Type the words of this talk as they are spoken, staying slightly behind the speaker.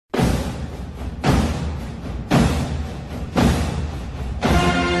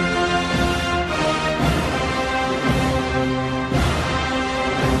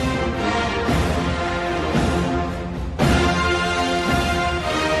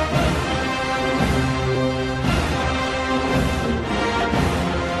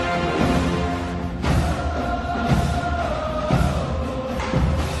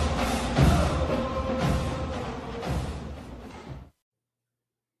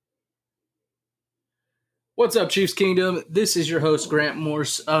What's up, Chiefs Kingdom? This is your host, Grant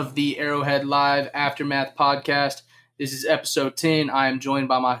Morse of the Arrowhead Live Aftermath Podcast. This is episode 10. I am joined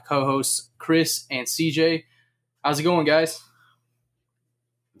by my co-hosts, Chris and CJ. How's it going, guys?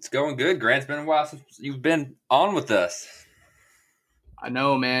 It's going good, Grant. It's been a while since you've been on with us. I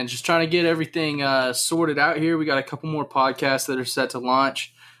know, man. Just trying to get everything sorted out here. We got a couple more podcasts that are set to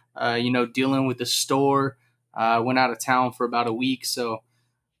launch. Dealing with the store. Went out of town for about a week, so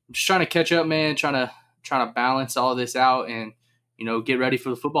I'm just trying to catch up, man. Trying to balance all this out and, get ready for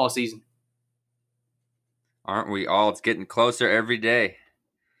the football season. Aren't we all? It's getting closer every day.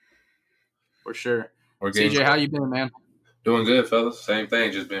 For sure. CJ, how you been, man? Doing good, fellas. Same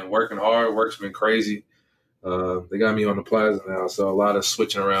thing. Just been working hard. Work's been crazy. They got me on the plaza now, so a lot of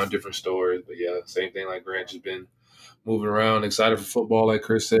switching around different stores. But, yeah, same thing like Grant. Just been moving around, excited for football, like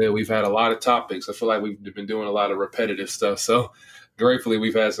Chris said. We've had a lot of topics. I feel like we've been doing a lot of repetitive stuff. So, gratefully,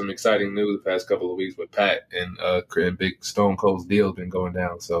 we've had some exciting news the past couple of weeks with Pat and Big Stone Cold's deal has been going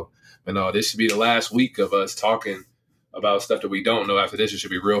down. So, but no, this should be the last week of us talking about stuff that we don't know. After this, it should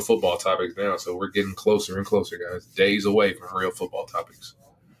be real football topics now. So we're getting closer and closer, guys. Days away from real football topics.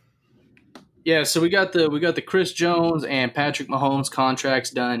 Yeah, so we got the Chris Jones and Patrick Mahomes contracts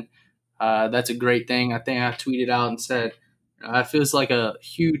done. That's a great thing. I think I tweeted out and said, it feels like a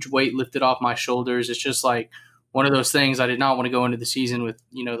huge weight lifted off my shoulders. It's just like one of those things I did not want to go into the season with,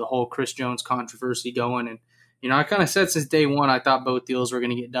 the whole Chris Jones controversy going. And, I kind of said since day one I thought both deals were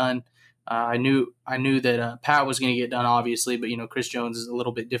going to get done. I knew that Pat was going to get done, obviously, but, Chris Jones is a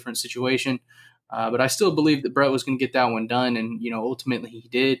little bit different situation. But I still believe that Brett was going to get that one done, and, ultimately he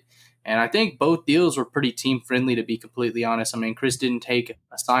did. And I think both deals were pretty team-friendly, to be completely honest. I mean, Chris didn't take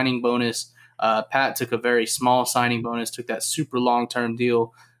a signing bonus. Pat took a very small signing bonus, took that super long-term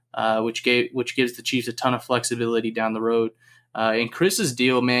deal, which gives the Chiefs a ton of flexibility down the road. In Chris's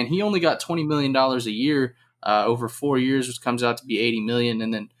deal, man, he only got $20 million a year over 4 years, which comes out to be $80 million,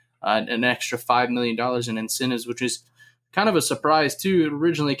 and then an extra $5 million in incentives, which is kind of a surprise too. It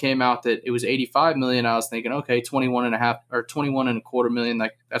originally came out that it was $85 million. I was thinking, okay, 21 and a quarter million,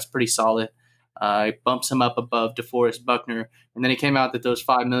 like that's pretty solid. It bumps him up above DeForest Buckner, and then it came out that those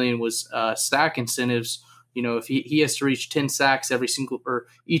 $5 million was sack incentives. If he has to reach 10 sacks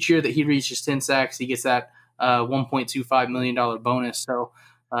each year that he reaches 10 sacks, he gets that $1.25 million bonus. So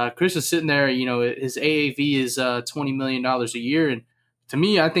Chris is sitting there, his AAV is $20 million a year. And to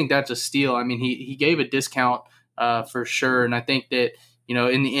me, I think that's a steal. I mean, he gave a discount for sure. And I think that,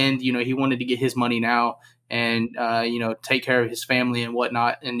 in the end, he wanted to get his money now and, take care of his family and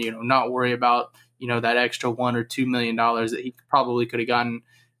whatnot and, not worry about, that extra $1 or $2 million that he probably could have gotten,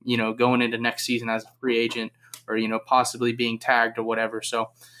 going into next season as a free agent or, possibly being tagged or whatever.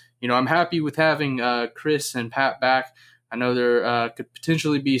 So, I'm happy with having Chris and Pat back. I know there could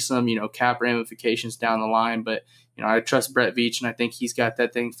potentially be some, cap ramifications down the line, but, I trust Brett Veach, and I think he's got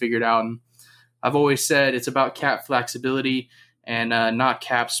that thing figured out. And I've always said it's about cap flexibility and not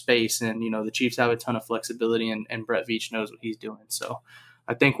cap space. And, the Chiefs have a ton of flexibility, and Brett Veach knows what he's doing. So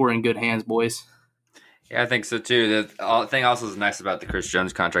I think we're in good hands, boys. Yeah, I think so too. The thing also is nice about the Chris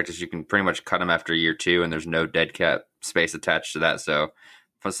Jones contract is you can pretty much cut him after year 2, and there's no dead cap space attached to that. So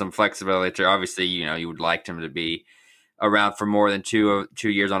for some flexibility, obviously, you would like him to be around for more than 2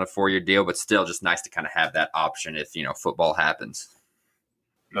 years on a 4-year deal, but still just nice to kind of have that option if, football happens.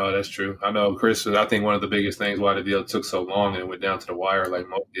 No, that's true. I know Chris, I think one of the biggest things why the deal took so long and it went down to the wire like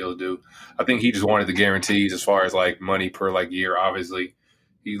most deals do, I think he just wanted the guarantees as far as like money per like year. Obviously,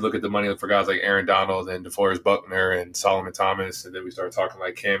 you look at the money for guys like Aaron Donald and DeForest Buckner and Solomon Thomas, and then we started talking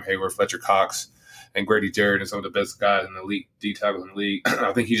like Cam Hayward, Fletcher Cox, and Grady Jarrett and some of the best guys in the league, D tackles in the league.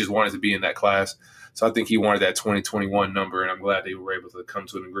 I think he just wanted to be in that class. So I think he wanted that 2021 number, and I'm glad they were able to come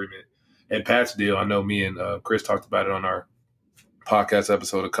to an agreement. And Pat's deal, I know me and Chris talked about it on our podcast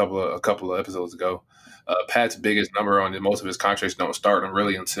episode a couple of episodes ago. Pat's biggest number on most of his contracts don't start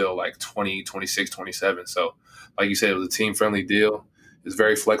really until like 2026, 27. So like you said, it was a team-friendly deal. It's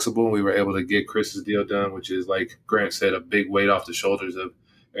very flexible. We were able to get Chris's deal done, which is, like Grant said, a big weight off the shoulders of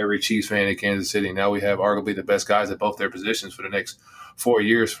every Chiefs fan in Kansas City. Now we have arguably the best guys at both their positions for the next 4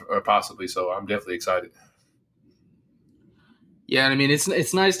 years, possibly. So I'm definitely excited. Yeah, I mean,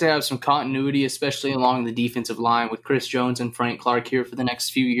 it's nice to have some continuity, especially along the defensive line with Chris Jones and Frank Clark here for the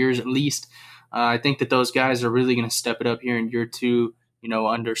next few years at least. I think that those guys are really going to step it up here in year 2,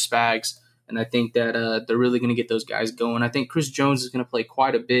 under Spags. And I think that they're really going to get those guys going. I think Chris Jones is going to play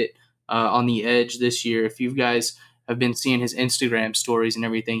quite a bit on the edge this year. If you guys have been seeing his Instagram stories and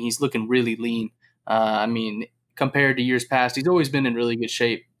everything, he's looking really lean. I mean, compared to years past, he's always been in really good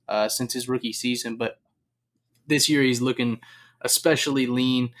shape since his rookie season. But this year he's looking especially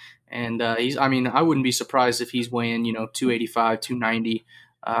lean. And I wouldn't be surprised if he's weighing, 285, 290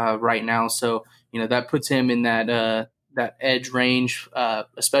 right now. So, that puts him in that edge range,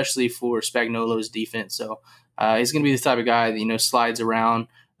 especially for Spagnuolo's defense. So he's going to be the type of guy that, slides around,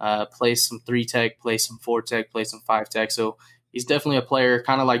 plays some 3-tech, plays some 4-tech, plays some 5-tech. So he's definitely a player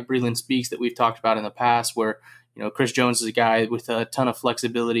kind of like Breland Speaks that we've talked about in the past, where, Chris Jones is a guy with a ton of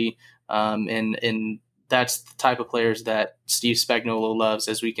flexibility, and that's the type of players that Steve Spagnuolo loves,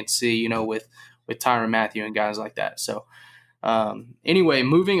 as we can see, with Tyrann Mathieu and guys like that. So anyway,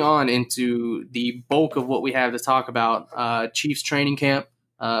 moving on into the bulk of what we have to talk about, Chiefs training camp,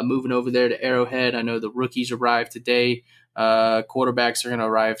 moving over there to Arrowhead. I know the rookies arrived today. Quarterbacks are going to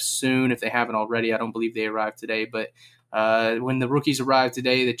arrive soon if they haven't already. I don't believe they arrived today, but when the rookies arrived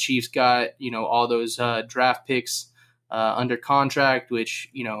today, the Chiefs got, all those draft picks under contract, which,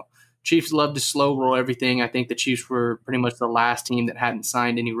 Chiefs love to slow roll everything. I think the Chiefs were pretty much the last team that hadn't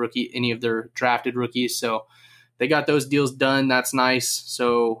signed any of their drafted rookies. So they got those deals done. That's nice.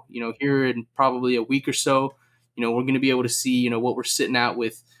 So, here in probably a week or so, we're going to be able to see, what we're sitting at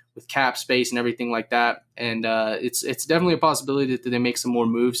with cap space and everything like that. And it's definitely a possibility that they make some more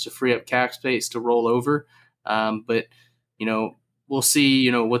moves to free up cap space to roll over. But, we'll see,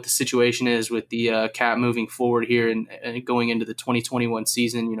 what the situation is with the cap moving forward here and going into the 2021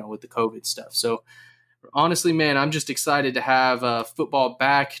 season, with the COVID stuff. So honestly, man, I'm just excited to have football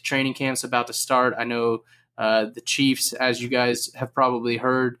back. Training camp's about to start. I know the Chiefs, as you guys have probably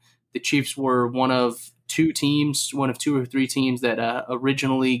heard, the Chiefs were one of two or three teams that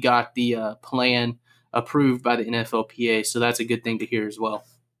originally got the plan approved by the NFLPA. So that's a good thing to hear as well.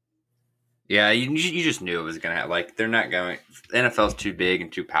 Yeah, you just knew it was going to happen. They're not going – NFL's too big and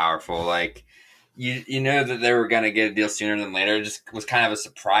too powerful. You know that they were going to get a deal sooner than later. It just was kind of a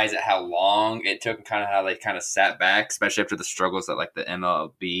surprise at how long it took and kind of how they kind of sat back, especially after the struggles that, the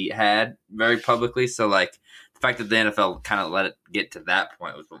MLB had very publicly. So, the fact that the NFL kind of let it get to that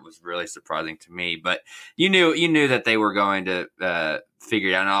point was what was really surprising to me. But you knew that they were going to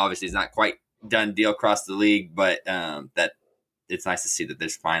figure it out. Now, obviously, it's not quite done deal across the league, but that – it's nice to see that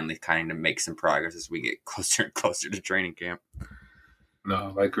there's finally kind of make some progress as we get closer and closer to training camp.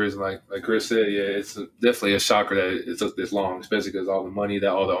 No, like Chris said, yeah, it's definitely a shocker that it took this long, especially because all the money that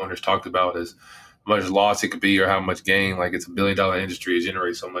all the owners talked about is how much loss it could be or how much gain. It's $1 billion industry. It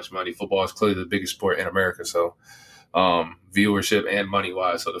generates so much money. Football is clearly the biggest sport in America. So viewership and money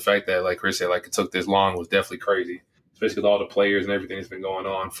wise. So the fact that, like Chris said, it took this long was definitely crazy, especially with all the players and everything that's been going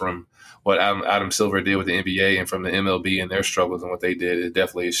on, from what Adam Silver did with the NBA and from the MLB and their struggles and what they did. It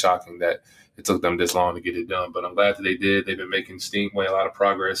definitely is shocking that it took them this long to get it done. But I'm glad that they did. They've been making made a lot of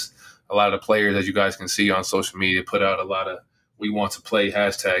progress. A lot of the players, as you guys can see on social media, put out a lot of "we want to play"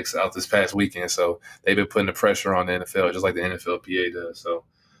 hashtags out this past weekend. So they've been putting the pressure on the NFL, just like the NFLPA does. So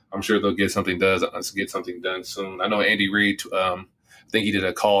I'm sure they'll get something done soon. I know Andy Reid, I think he did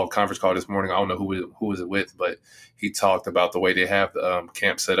a conference call this morning. I don't know who was it with, but he talked about the way they have the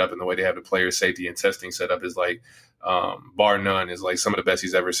camp set up and the way they have the player safety and testing set up is bar none, is some of the best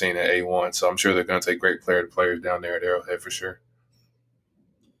he's ever seen at A1. So I'm sure they're going to take great players down there at Arrowhead for sure.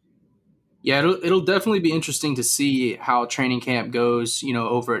 Yeah, it'll definitely be interesting to see how training camp goes,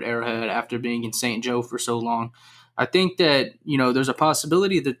 over at Arrowhead after being in St. Joe for so long. I think that, there's a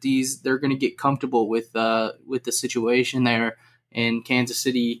possibility that they're going to get comfortable with the situation there in Kansas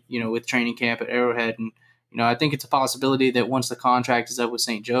City, with training camp at Arrowhead. And, I think it's a possibility that once the contract is up with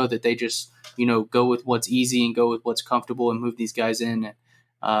St. Joe, that they just, go with what's easy and go with what's comfortable and move these guys in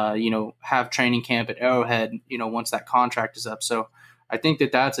and, have training camp at Arrowhead, once that contract is up. So I think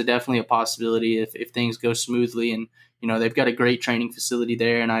that that's definitely a possibility if things go smoothly. And, they've got a great training facility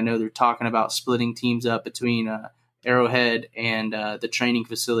there. And I know they're talking about splitting teams up between Arrowhead and the training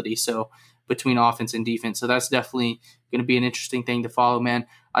facility. So between offense and defense. So that's definitely going to be an interesting thing to follow, man.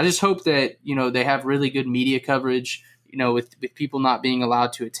 I just hope that, they have really good media coverage, with people not being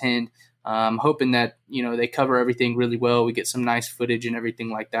allowed to attend. I'm hoping that, they cover everything really well. We get some nice footage and everything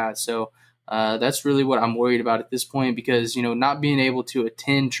like that. So that's really what I'm worried about at this point, because, not being able to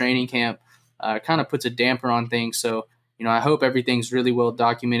attend training camp kind of puts a damper on things. So, I hope everything's really well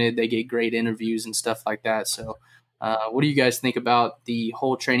documented. They get great interviews and stuff like that. So what do you guys think about the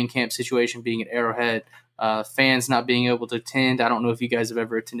whole training camp situation being at Arrowhead? Fans not being able to attend. I don't know if you guys have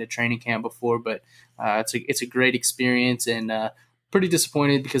ever attended training camp before, but it's a great experience, and pretty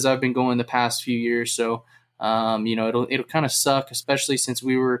disappointed because I've been going the past few years. So, it'll kind of suck, especially since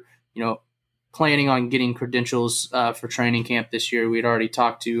we were, planning on getting credentials for training camp this year. We had already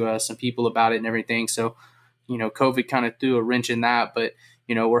talked to some people about it and everything. So, COVID kind of threw a wrench in that, but,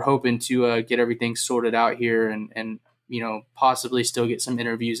 we're hoping to get everything sorted out here and possibly still get some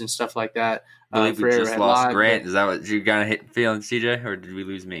interviews and stuff like that. I believe for we just Arrowhead lost Live, Grant. Is that what you got to feeling, CJ, or did we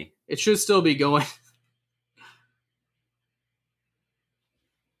lose me? It should still be going.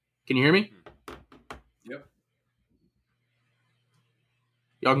 Can you hear me? Yep.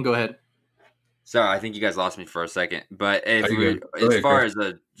 Y'all can go ahead. Sorry, I think you guys lost me for a second. But as ahead,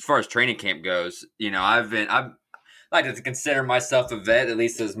 far as training camp goes, I've like to consider myself a vet, at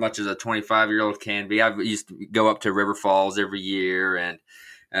least as much as a 25-year-old can be. I used to go up to River Falls every year, and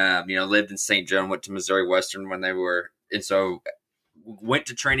lived in St. Joe, went to Missouri Western when they were, and so went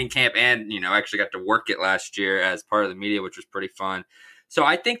to training camp, and actually got to work it last year as part of the media, which was pretty fun. So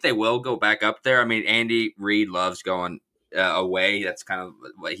I think they will go back up there. I mean, Andy Reid loves going away. That's kind of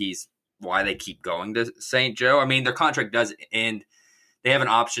why they keep going to St. Joe. I mean, their contract does end. They have an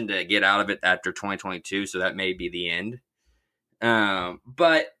option to get out of it after 2022, so that may be the end.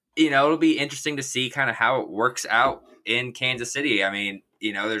 But, it'll be interesting to see kind of how it works out in Kansas City. I mean,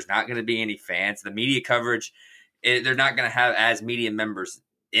 there's not going to be any fans. The media coverage, they're not going to have as media members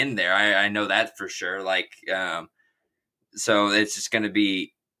in there. I know that for sure. So it's just going to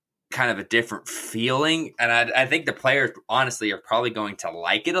be kind of a different feeling. And I think the players, honestly, are probably going to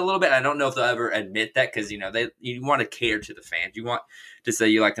like it a little bit. I don't know if they'll ever admit that because, you want to cater to the fans. You want to say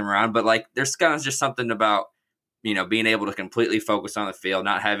you like them around. But, there's kind of just something about, being able to completely focus on the field,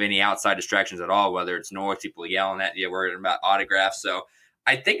 not have any outside distractions at all, whether it's noise, people yelling at you, worrying about autographs. So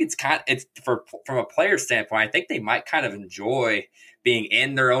I think from a player standpoint, I think they might kind of enjoy being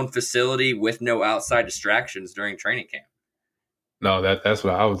in their own facility with no outside distractions during training camp. No, that's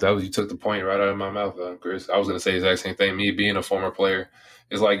what I was. You took the point right out of my mouth, Chris. I was going to say the exact same thing. Me being a former player,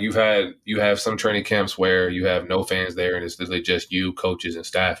 it's like you have some training camps where you have no fans there, and it's literally just you, coaches, and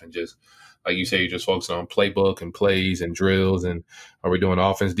staff, and just like you say, you're just focusing on playbook and plays and drills, and are we doing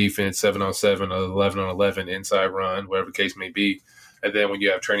offense, defense, 7-on-7, 11-on-11, inside run, whatever the case may be. And then when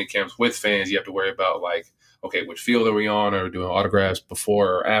you have training camps with fans, you have to worry about okay, which field are we on? Are we doing autographs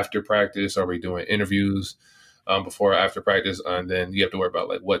before or after practice? Are we doing interviews before or after practice? And then you have to worry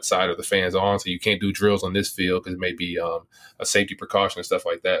about what side are the fans on. So you can't do drills on this field because it may be a safety precaution and stuff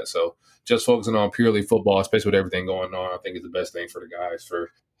like that. So just focusing on purely football, especially with everything going on, I think is the best thing for the guys, for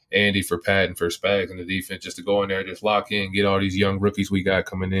Andy, for Pat, and for Spags and the defense, just to go in there, just lock in, get all these young rookies we got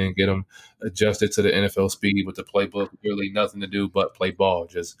coming in, get them adjusted to the NFL speed with the playbook. Really nothing to do but play ball.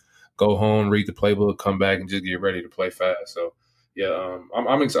 Just go home, read the playbook, come back, and just get ready to play fast. So, yeah,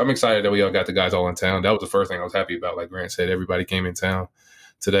 I'm excited that we all got the guys all in town. That was the first thing I was happy about. Like Grant said, everybody came in town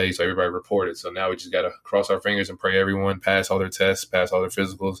today, so everybody reported. So now we just got to cross our fingers and pray everyone pass all their tests, pass all their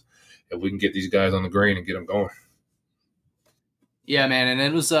physicals, and we can get these guys on the green and get them going. Yeah, man, and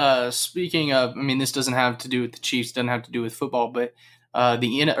it was speaking of. I mean, this doesn't have to do with the Chiefs, doesn't have to do with football, but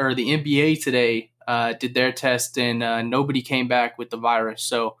the NBA today did their test, and nobody came back with the virus.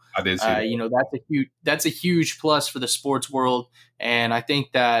 So I did see that. That's a huge plus for the sports world, and I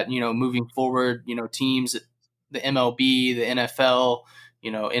think that moving forward, teams, the MLB, the NFL,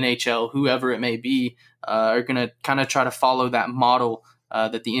 NHL, whoever it may be, are going to kind of try to follow that model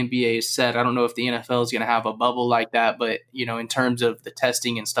that the NBA has said. I don't know if the NFL is going to have a bubble like that, but in terms of the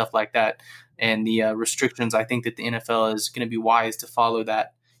testing and stuff like that and the restrictions, I think that the NFL is going to be wise to follow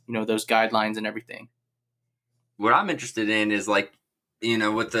that, those guidelines and everything. What I'm interested in is with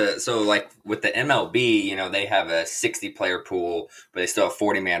the MLB, they have a 60-player pool, but they still have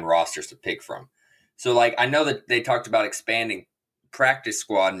 40-man rosters to pick from. So I know that they talked about expanding practice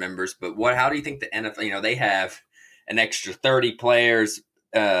squad members, but how do you think the NFL, they have an extra 30 players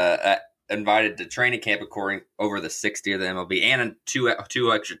invited to training camp over the 60 of the MLB, and two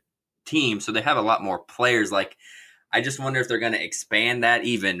extra teams. So they have a lot more players. I just wonder if they're going to expand that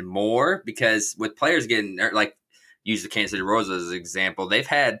even more, because with players getting use the Kansas City Royals as an example, they've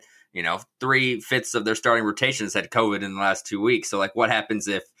had 3/5 of their starting rotations had COVID in the last 2 weeks. So what happens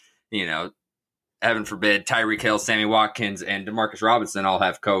if heaven forbid, Tyreek Hill, Sammy Watkins, and Demarcus Robinson all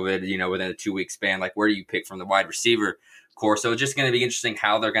have COVID, within a 2-week span? Where do you pick from the wide receiver core? So it's just going to be interesting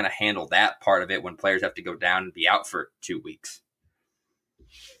how they're going to handle that part of it when players have to go down and be out for 2 weeks.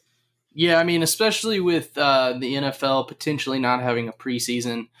 Yeah, I mean, especially with the NFL potentially not having a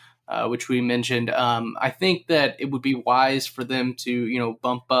preseason, which we mentioned, I think that it would be wise for them to,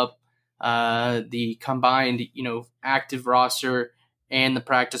 bump up the combined, active roster and the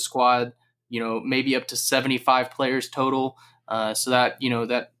practice squad, maybe up to 75 players total. So that,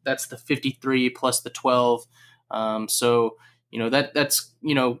 that's the 53 plus the 12. So, that's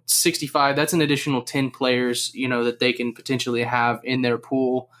 65, that's an additional 10 players, that they can potentially have in their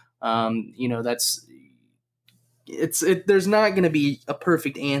pool. There's not going to be a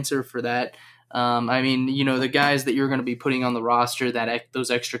perfect answer for that. I mean, the guys that you're going to be putting on the roster,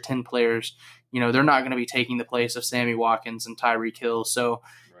 those extra 10 players, they're not going to be taking the place of Sammy Watkins and Tyreek Hill. So,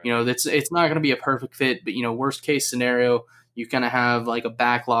 it's not going to be a perfect fit, but, worst case scenario, you kind of have like a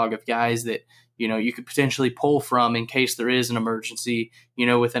backlog of guys that, you could potentially pull from in case there is an emergency,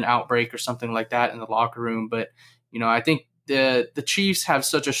 with an outbreak or something like that in the locker room. But, I think the Chiefs have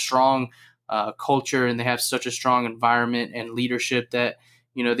such a strong culture, and they have such a strong environment and leadership that,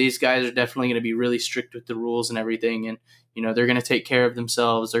 these guys are definitely going to be really strict with the rules and everything. And, they're going to take care of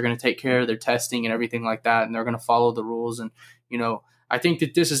themselves. They're going to take care of their testing and everything like that. And they're going to follow the rules. And, I think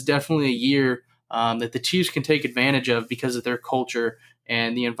that this is definitely a year that the Chiefs can take advantage of because of their culture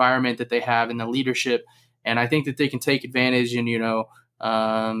and the environment that they have and the leadership. And I think that they can take advantage and,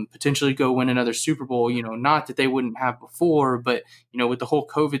 potentially go win another Super Bowl, not that they wouldn't have before, but, with the whole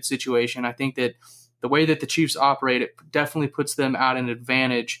COVID situation, I think that the way that the Chiefs operate, it definitely puts them out an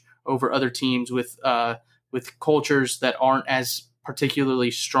advantage over other teams with cultures that aren't as particularly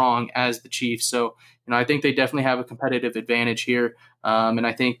strong as the Chiefs. So, I think they definitely have a competitive advantage here. And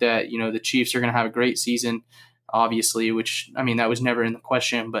I think that, the Chiefs are going to have a great season, obviously, which, I mean, that was never in the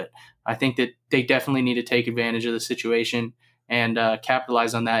question, but I think that they definitely need to take advantage of the situation and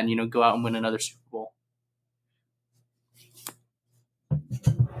capitalize on that and, go out and win another Super Bowl.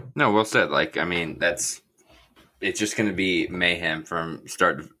 No, well said. It's just going to be mayhem from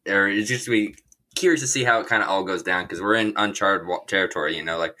start to, or it's just going to be curious to see how it kind of all goes down because we're in uncharted territory,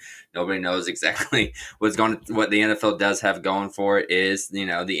 nobody knows exactly what the NFL does have going for it is, the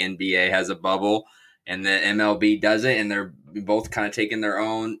NBA has a bubble and the MLB doesn't, and they're both kind of taking their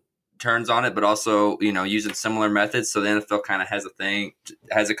own turns on it, but also, using similar methods. So the NFL kind of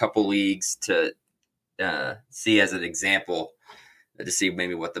has a couple leagues to see as an example to see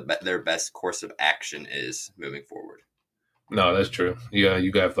maybe what their best course of action is moving forward. No, that's true. Yeah,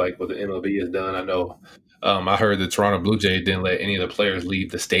 you got like what the MLB has done. I know. I heard the Toronto Blue Jays didn't let any of the players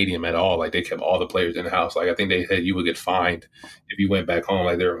leave the stadium at all. Like they kept all the players in the house. Like I think they said you would get fined if you went back home.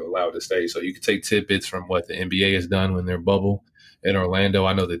 Like they're allowed to stay. So you could take tidbits from what the NBA has done when they're bubble in Orlando.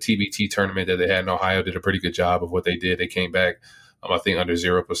 I know the TBT tournament that they had in Ohio did a pretty good job of what they did. They came back, I think, under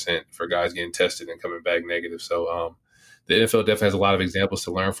 0% for guys getting tested and coming back negative. So the NFL definitely has a lot of examples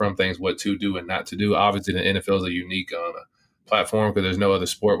to learn from, things what to do and not to do. Obviously, the NFL is a unique platform because there's no other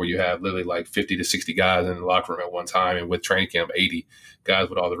sport where you have literally like 50 to 60 guys in the locker room at one time, and with training camp 80 guys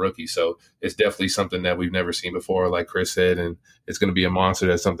with all the rookies. So it's definitely something that we've never seen before, like Chris said, and it's going to be a monster.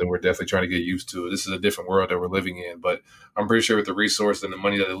 That's something we're definitely trying to get used to. This is a different world that we're living in, but I'm pretty sure with the resources and the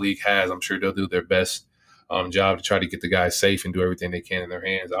money that the league has, I'm sure they'll do their best job to try to get the guys safe and do everything they can in their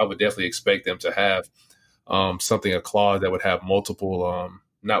hands. I would definitely expect them to have a clause that would have multiple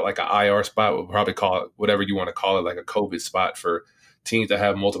not like an IR spot, we'll probably call it whatever you want to call it, like a COVID spot for teams that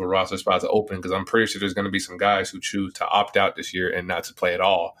have multiple roster spots open. Because I'm pretty sure there's going to be some guys who choose to opt out this year and not to play at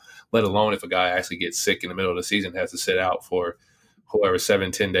all, let alone if a guy actually gets sick in the middle of the season, has to sit out for whoever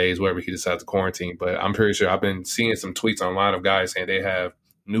 7-10 days, wherever he decides to quarantine. But I'm pretty sure I've been seeing some tweets online of guys saying they have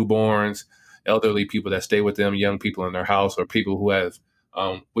newborns, elderly people that stay with them, young people in their house, or people who have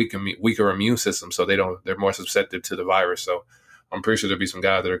weaker immune systems, so they're more susceptible to the virus. So I'm pretty sure there'll be some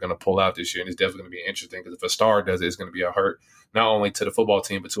guys that are going to pull out this year, and it's definitely going to be interesting because if a star does it, it's going to be a hurt not only to the football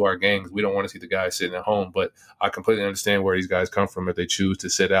team but to our gangs. We don't want to see the guys sitting at home, but I completely understand where these guys come from if they choose to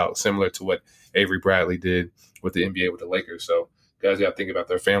sit out, similar to what Avery Bradley did with the NBA with the Lakers. So guys got to think about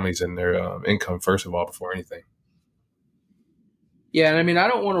their families and their income first of all before anything. Yeah, and I mean, I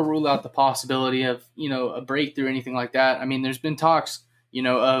don't want to rule out the possibility of, a breakthrough or anything like that. I mean, there's been talks,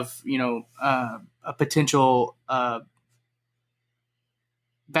 of, a potential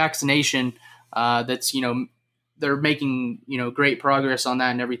vaccination that's, they're making, great progress on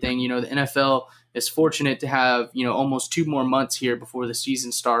that and everything. The NFL is fortunate to have, almost 2 more months here before the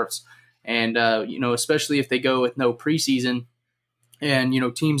season starts. And, especially if they go with no preseason and,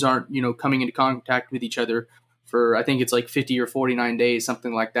 teams aren't, coming into contact with each other for, I think it's like 50 or 49 days,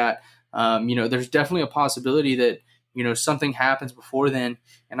 something like that. There's definitely a possibility that, something happens before then.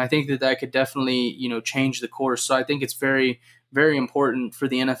 And I think that could definitely, change the course. So I think it's very, very important for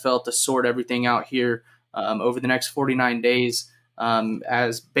the NFL to sort everything out here over the next 49 days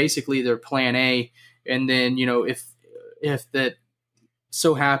as basically their plan A. And then, if that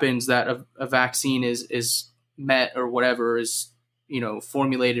so happens that a vaccine is met or whatever is,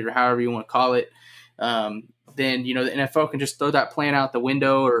 formulated or however you want to call it, then, the NFL can just throw that plan out the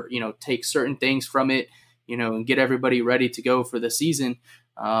window or, take certain things from it, and get everybody ready to go for the season.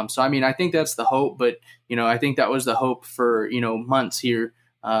 So, I mean, I think that's the hope, but, I think that was the hope for, months here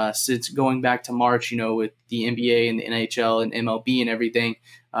since going back to March, with the NBA and the NHL and MLB and everything,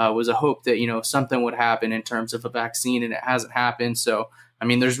 was a hope that, something would happen in terms of a vaccine, and it hasn't happened. So, I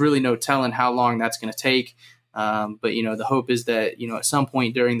mean, there's really no telling how long that's going to take. But, the hope is that, at some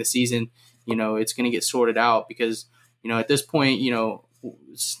point during the season, it's going to get sorted out because, at this point,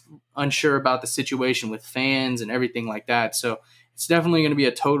 unsure about the situation with fans and everything like that. So it's definitely going to be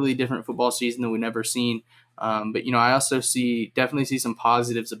a totally different football season than we've never seen. But, I also definitely see some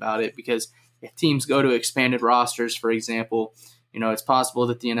positives about it because if teams go to expanded rosters, for example, it's possible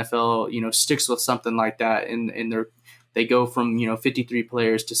that the NFL, sticks with something like that and they go from, 53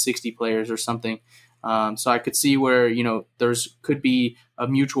 players to 60 players or something. So I could see where, there's could be a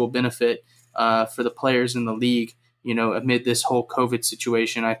mutual benefit for the players in the league, amid this whole COVID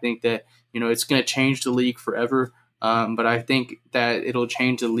situation. I think that, it's going to change the league forever. But I think that it'll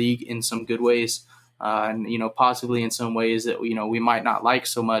change the league in some good ways. And, possibly in some ways that, we might not like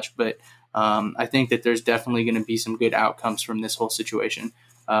so much. But I think that there's definitely going to be some good outcomes from this whole situation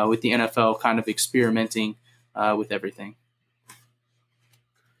with the NFL kind of experimenting with everything.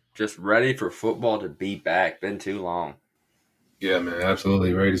 Just ready for football to be back. Been too long. Yeah, man,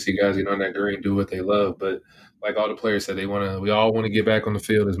 absolutely. Ready to see guys get on that green, do what they love. But like all the players said, we all want to get back on the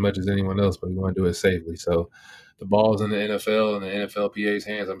field as much as anyone else, but we want to do it safely. So the ball's in the NFL and the NFLPA's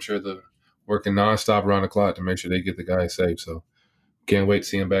hands. I'm sure they're working nonstop around the clock to make sure they get the guys safe. So can't wait to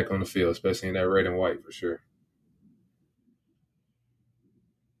see him back on the field, especially in that red and white for sure.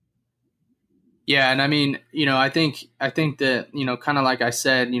 Yeah, and I mean, I think that, kind of like I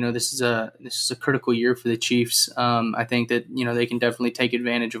said, this is a critical year for the Chiefs. I think that, they can definitely take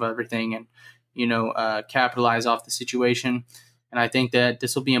advantage of everything and, capitalize off the situation. And I think that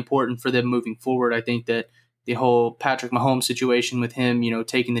this will be important for them moving forward. I think that the whole Patrick Mahomes situation with him,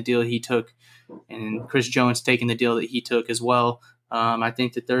 taking the deal he took and Chris Jones taking the deal that he took as well. I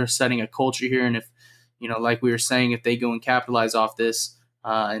think that they're setting a culture here. And if, like we were saying, if they go and capitalize off this,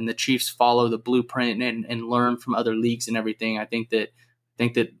 and the Chiefs follow the blueprint and learn from other leagues and everything, I think that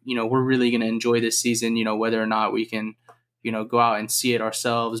we're really going to enjoy this season, whether or not we can, go out and see it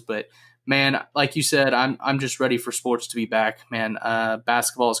ourselves. But man, like you said, I'm just ready for sports to be back, man.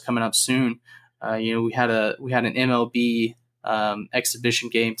 Basketball is coming up soon. We had an MLB exhibition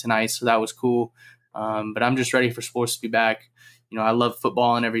game tonight, so that was cool. But I'm just ready for sports to be back. I love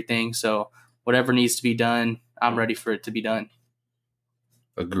football and everything, so whatever needs to be done, I'm ready for it to be done.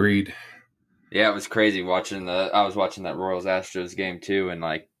 Agreed. Yeah, it was crazy I was watching that Royals Astros game too, and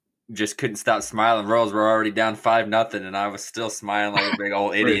just couldn't stop smiling. Royals were already down 5-0, and I was still smiling like a big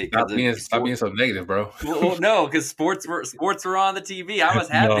old idiot. Stop being so negative, bro. Well, no, because sports were on the TV. I was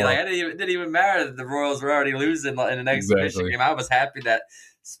happy. No. It didn't even matter that the Royals were already losing in an exhibition game. I was happy that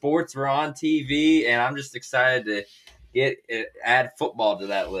sports were on TV, and I'm just excited to add football to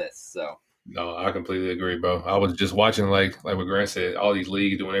that list. So. No, I completely agree, bro. I was just watching, like what Grant said, all these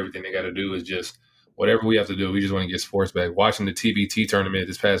leagues doing everything they got to do is just whatever we have to do. We just want to get sports back. Watching the TBT tournament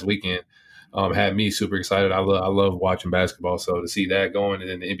this past weekend had me super excited. I love watching basketball. So to see that going,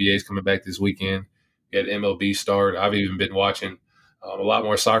 and then the NBA's coming back this weekend, get MLB start. I've even been watching a lot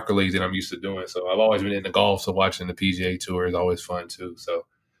more soccer leagues than I'm used to doing. So I've always been into golf. So watching the PGA Tour is always fun too. So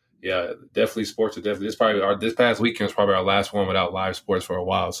yeah, definitely sports are definitely this past weekend was probably our last one without live sports for a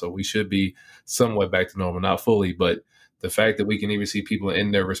while. So we should be somewhat back to normal, not fully, but the fact that we can even see people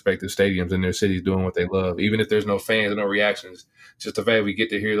in their respective stadiums in their cities doing what they love, even if there's no fans and no reactions, just the fact we get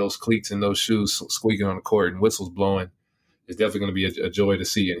to hear those cleats and those shoes squeaking on the court and whistles blowing is definitely going to be a joy to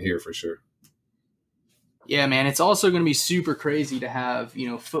see and hear for sure. Yeah, man. It's also going to be super crazy to have,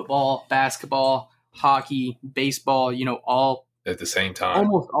 football, basketball, hockey, baseball, all at the same time,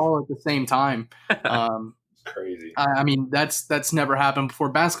 almost all at the same time. Crazy. I mean, that's never happened before.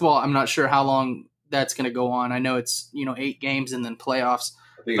 Basketball, I'm not sure how long that's going to go on. I know it's 8 games and then playoffs,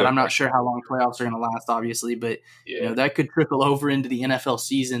 but I'm not sure how long playoffs are going to last, obviously. But that could trickle over into the NFL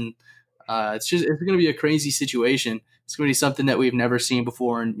season. It's going to be a crazy situation. It's going to be something that we've never seen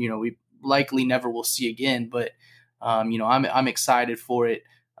before, and we likely never will see again. But I'm excited for it.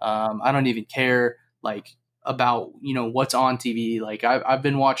 I don't even care about what's on TV. Like I've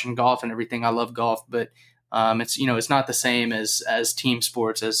been watching golf and everything. I love golf, but it's not the same as team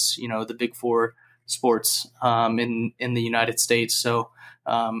sports, as the big 4 sports in the United States. So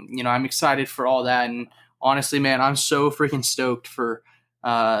I'm excited for all that. And honestly, man, I'm so freaking stoked for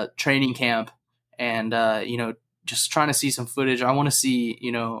training camp and just trying to see some footage. I want to see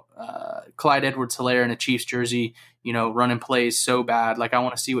Clyde Edwards-Helaire in a Chiefs jersey running plays so bad. Like I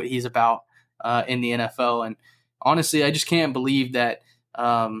want to see what he's about in the NFL. And honestly, I just can't believe that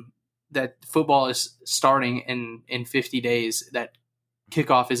that football is starting in 50 days. That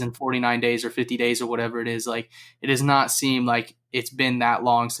kickoff is in 49 days or 50 days or whatever it is. Like, it does not seem like it's been that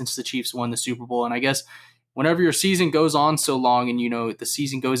long since the Chiefs won the Super Bowl. And I guess whenever your season goes on so long and, the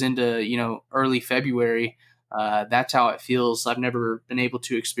season goes into, early February, that's how it feels. I've never been able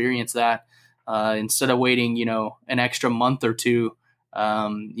to experience that. Instead of waiting, an extra month or two,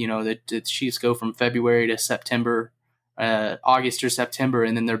 the Chiefs go from February to September, August or September,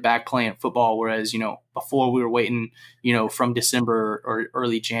 and then they're back playing football. Whereas, before we were waiting, from December or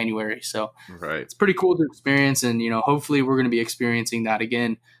early January. So right. It's pretty cool to experience. And, hopefully we're going to be experiencing that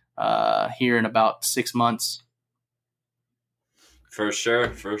again here in about 6 months. For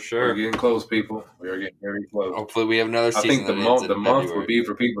sure. We're getting close, people. We are getting very close. Hopefully we have another season. I think the month would be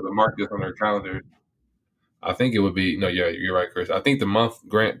for people to mark this on their calendar. I think it would be you're right, Chris. I think the month,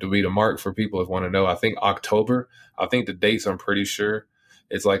 Grant, to be the mark for people if want to know. I think October. I think the dates, I'm pretty sure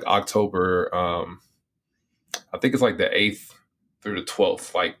it's like October. I think it's like the 8th through the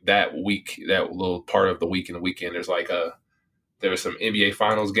 12th, like that week, that little part of the week and the weekend. There's some NBA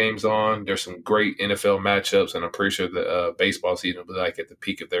Finals games on. There's some great NFL matchups, and I'm pretty sure the baseball season will be like at the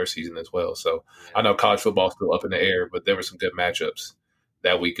peak of their season as well. So I know college football is still up in the air, but there were some good matchups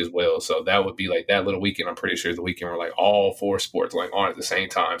that week as well. So that would be like that little weekend. I'm pretty sure is the weekend where like all 4 sports like on at the same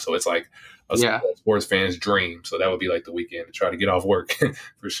time. So it's like a sports fan's dream. So that would be like the weekend to try to get off work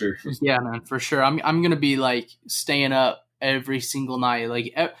for sure. Yeah, man, for sure. I'm going to be like staying up every single night.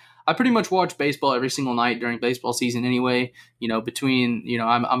 Like I pretty much watch baseball every single night during baseball season anyway.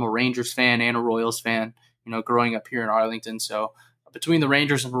 I'm a Rangers fan and a Royals fan, growing up here in Arlington. So between the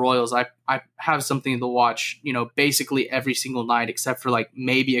Rangers and Royals, I have something to watch, basically every single night, except for like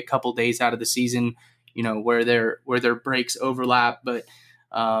maybe a couple days out of the season, where their breaks overlap. But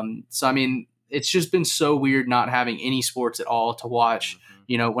so, I mean, it's just been so weird not having any sports at all to watch,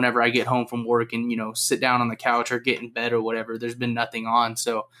 whenever I get home from work and, sit down on the couch or get in bed or whatever. There's been nothing on.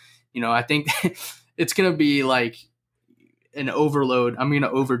 So, I think it's going to be like an overload. I'm going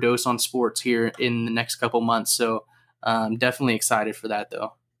to overdose on sports here in the next couple months. So I'm definitely excited for that,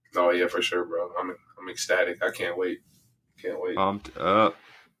 though. Oh, yeah, for sure, bro. I'm ecstatic. I can't wait. Pumped up.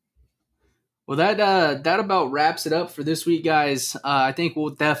 Well, that about wraps it up for this week, guys. I think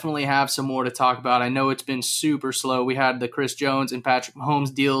we'll definitely have some more to talk about. I know it's been super slow. We had the Chris Jones and Patrick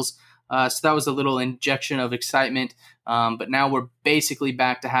Mahomes deals, so that was a little injection of excitement. But now we're basically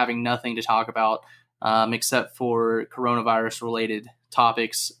back to having nothing to talk about except for coronavirus-related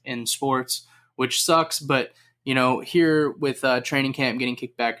topics in sports, which sucks. But, here with training camp getting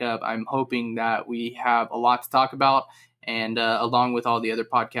kicked back up, I'm hoping that we have a lot to talk about. And along with all the other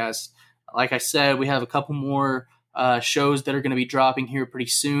podcasts, like I said, we have a couple more shows that are going to be dropping here pretty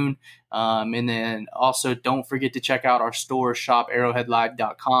soon. And then also don't forget to check out our store,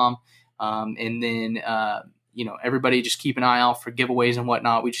 shoparrowheadlive.com. And then, everybody just keep an eye out for giveaways and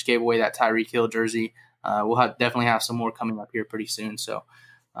whatnot. We just gave away that Tyreek Hill jersey. We'll definitely have some more coming up here pretty soon. So,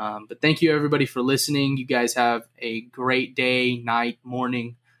 but thank you everybody for listening. You guys have a great day, night,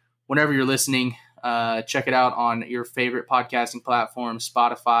 morning, whenever you're listening. Check it out on your favorite podcasting platform,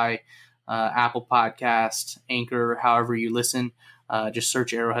 Spotify, Apple Podcast, Anchor, however you listen. Just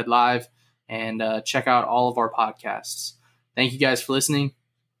search Arrowhead Live and check out all of our podcasts. Thank you guys for listening,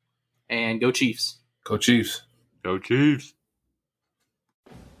 and go Chiefs. Go Chiefs. Go Chiefs.